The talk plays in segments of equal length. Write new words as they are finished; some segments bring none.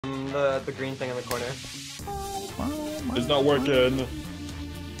the green thing in the corner. It's not working.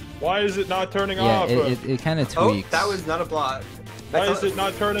 Why is it not turning Yeah, off? it kind of tweaks. Oh, that was not a block. Why is it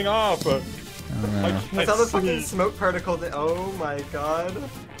not turning off? I don't know. I saw the fucking smoke particle. Oh my god.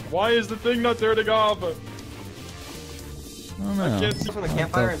 Why is the thing not turning off? I don't know. I can't see From the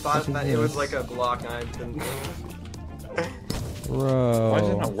campfire and thought that it was like a block, and I didn't. Bro. Why is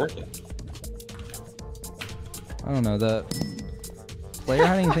it not working? I don't know. The player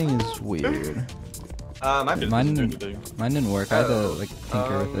hiding thing is weird. Mine didn't work. I had to like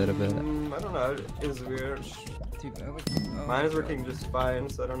tinker with it a bit. I don't know. It is weird. Mine is working just fine,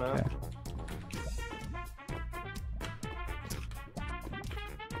 so I don't know. Okay.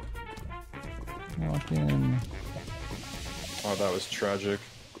 Walk in. Oh, that was tragic.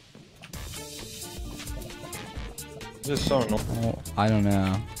 This is so annoying. Oh, I don't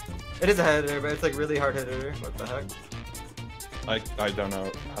know. It is a header, but it's like really hard hitter. What the heck? I don't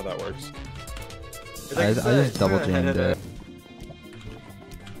know how that works. It's like I just double jammed it.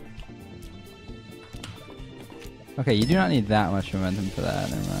 Okay, you do not need that much momentum for that.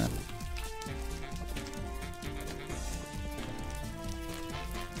 Never mind.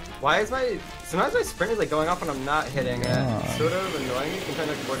 Why is sometimes my sprint is like going off when I'm not hitting it. It's sort of annoying me. I'm trying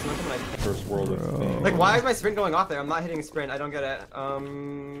to force momentum and I can't. First world of things. Like, why is my sprint going off there? I'm not hitting sprint. I don't get it.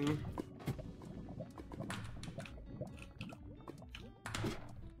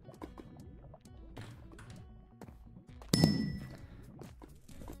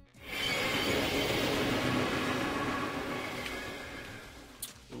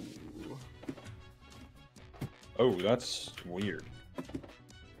 Oh, that's weird.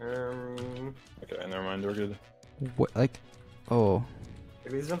 Okay, Okay, never mind. We're good. What? Like, oh,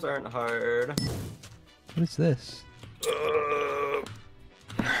 these jumps aren't hard. what is this? Oh.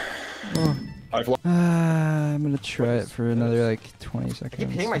 I'm gonna try it for another like 20 seconds. I keep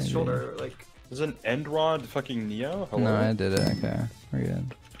hitting my maybe. shoulder. Like, Is an end rod fucking Neo? Hello? No, I did it. Okay, we're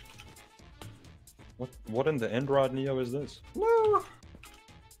good. What in the end rod Neo is this? no.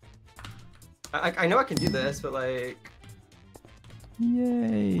 I know I can do this, but like.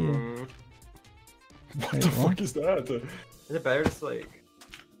 Yay! What Wait, the what? fuck is that? Is it better just like?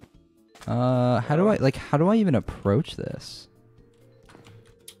 How do I even approach this?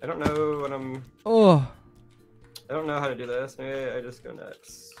 I don't know what I'm. Oh, I don't know how to do this. Maybe I just go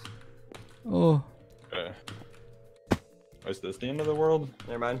next. oh. Okay. Is this the end of the world?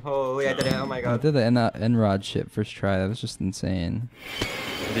 Never mind. Holy, I did it. Oh my I god. did the end rod shit first try. That was just insane.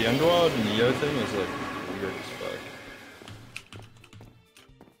 The end rod Neo thing is like weird as fuck.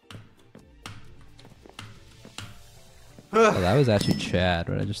 Oh, that was actually Chad.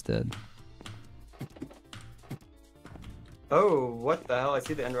 What I just did. Oh, what the hell? I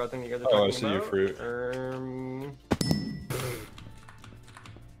see the end rod thing you guys are Oh, talking I see your about. fruit.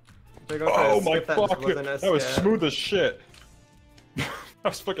 They're going Oh to my skip that fuck! just wasn't as That was skip. smooth as shit. That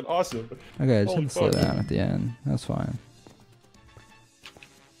was fucking awesome. Okay, I just Holy had to slow fuck. down at the end. That's fine.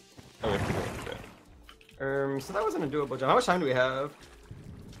 Oh, okay. So that wasn't a doable jump. How much time do we have?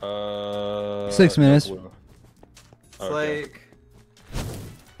 6 minutes. blue. It's Okay. like.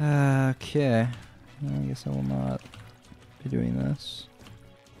 Okay. I guess I will not be doing this.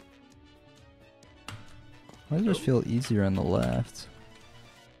 Why does it just feel easier on the left?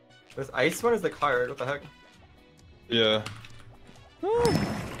 This ice one is like hard. What the heck? Yeah.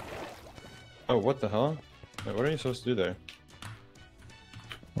 Oh, what the hell? Wait, what are you supposed to do there?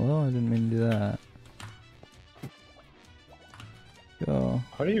 Well, I didn't mean to do that. Go.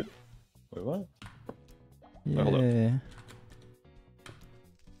 How do you... Wait, what? Wait, hold up. Yeah.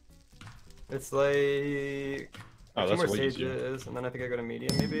 It's like. Oh, two that's more way easier. stages, and then I think I go to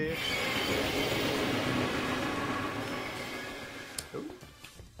medium maybe. Ooh.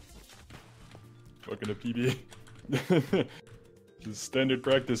 Fucking a PB. Just standard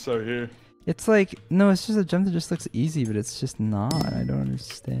practice out here. It's like, no, it's just a jump that just looks easy, but it's just not. I don't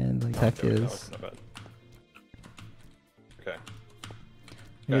understand. Like, heck Okay, no, is. it's not bad. Okay.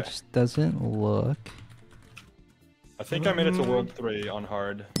 It Okay. just doesn't look. I think I made it to World 3 on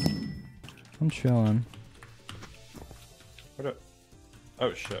hard. I'm chilling. What a...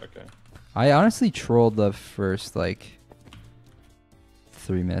 Oh shit, okay. I honestly trolled the first, like,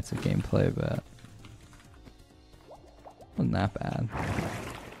 3 minutes of gameplay, but wasn't that bad.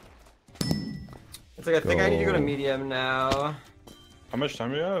 It's like I think I need to go to medium now. How much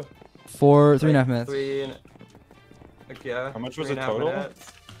time do you have? 3.5 minutes. Like, yeah. How much was it 3.5 total?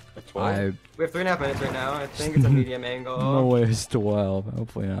 minutes. Like 12? We have 3.5 minutes right now. I think it's a medium angle. No way it's 12.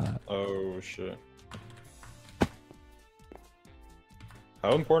 Hopefully not. Oh shit.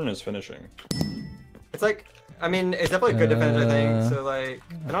 How important is finishing? It's like I mean, it's definitely a good defense, I think. So like,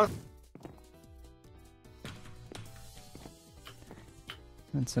 I don't.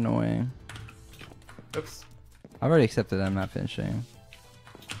 That's annoying. Oops. I've already accepted I'm not finishing.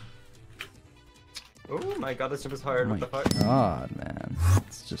 Oh my god, this jump is hard. Oh what the fuck? God, man.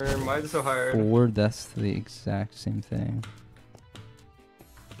 It's just Why is it so hard? 4 deaths to the exact same thing.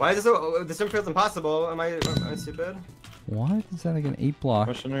 Why is it so? Oh, this jump feels impossible. Am I stupid? What? Is that like an 8 block?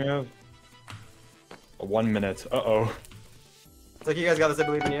 Question we have? 1 minute. Uh-oh. It's like you guys got this, I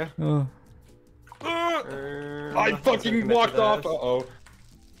believe in you. Oh. I fucking walked off! Uh-oh.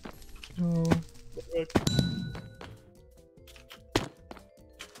 No.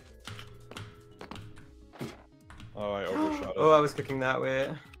 Oh, I overshot it. Oh, I was cooking that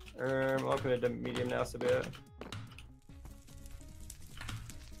way. I'll put it to medium now, so be it.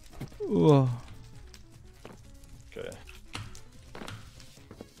 Oh. Okay.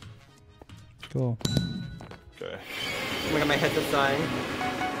 Cool. Okay. Oh my god, my headset's dying.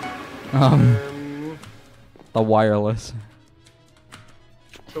 The wireless.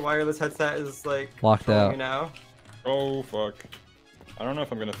 The wireless headset is like locked out me now. Oh fuck. I don't know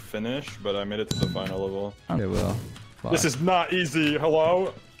if I'm gonna finish, but I made it to the final level. Okay, well. Fuck. This is not easy.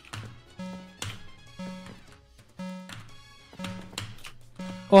 Hello?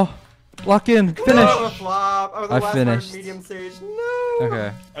 Oh, lock in. Finish. No, flop. I was the last finished. Medium stage. No.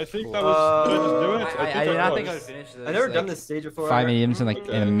 Okay. I think that was. Did I just do it? I did not think I would finish this. I've never done this stage before. 5 mediums in like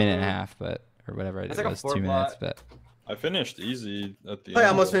in a minute and a half, but or whatever I did. Like it was 4 2 minutes, but. I finished easy at the end. I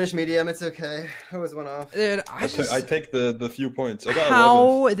almost finished medium. It's okay. I was one off. Dude, I take the few points. I got How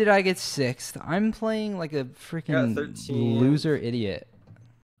 11. did I get 6th? I'm playing like a freaking 13. loser idiot.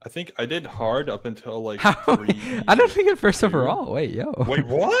 I think I did hard up until like How? 3. I don't think I'm first overall. Wait, yo. Wait,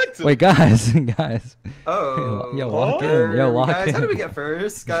 what? Wait, guys, guys. Oh. Yo, lock in. Yo, lock guys, in. how did we get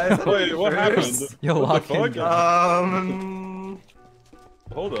first, guys? How did we Wait, get what first? happened? Yo, What the lock in. fuck?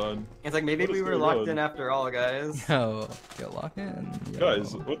 Hold on. It's like maybe What we is were going locked on? in after all, guys. Yo, lock in. Yo.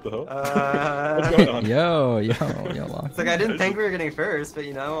 Guys, what the hell? What's going on? Yo, lock It's like I didn't think we were getting first, but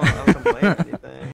you know, I don't complain or anything.